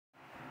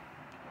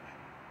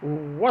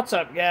What's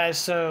up, guys?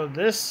 So,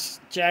 this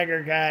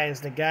Jagger guy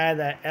is the guy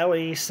that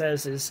Ellie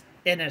says is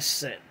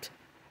innocent.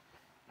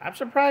 I'm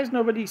surprised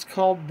nobody's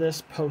called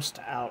this post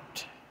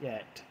out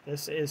yet.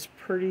 This is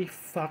pretty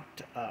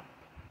fucked up.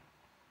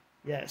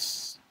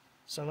 Yes.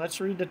 So,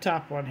 let's read the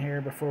top one here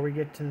before we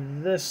get to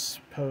this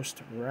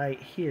post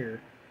right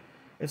here.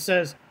 It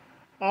says,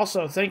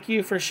 also, thank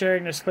you for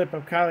sharing this clip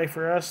of Kiely.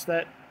 For us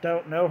that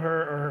don't know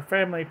her or her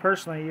family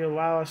personally, you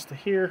allow us to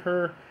hear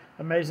her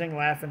amazing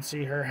laugh and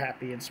see her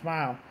happy and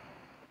smile.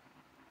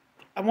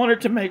 I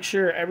wanted to make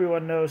sure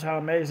everyone knows how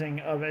amazing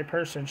of a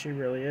person she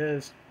really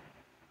is.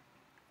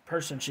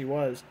 Person she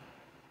was.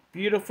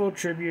 Beautiful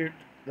tribute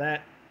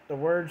that the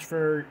words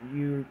for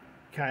you,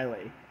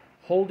 Kiely.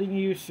 Holding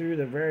you through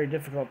the very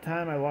difficult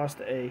time. I lost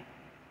a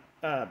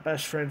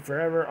best friend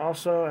forever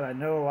also, and I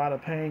know a lot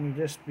of pain you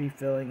just be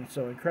feeling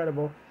so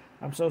incredible.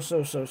 I'm so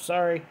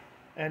sorry.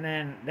 And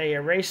then they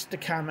erased the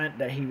comment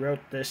that he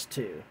wrote this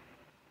to.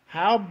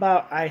 How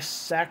about I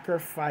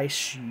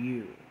sacrifice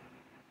you?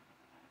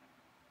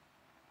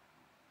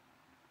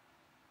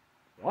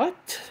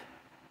 What?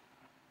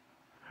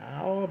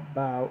 How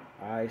about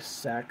I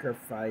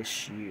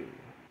sacrifice you?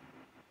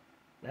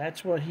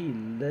 That's what he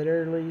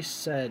literally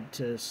said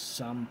to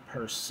some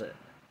person.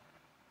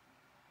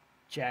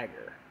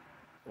 Jagger.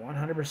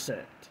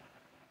 100%.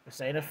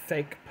 This ain't a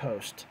fake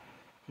post.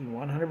 He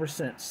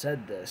 100%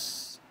 said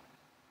this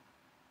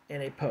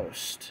in a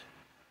post.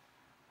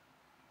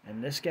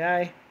 And this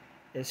guy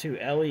is who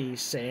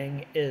Ellie's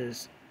saying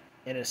is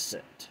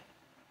innocent.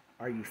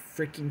 Are you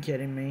freaking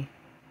kidding me?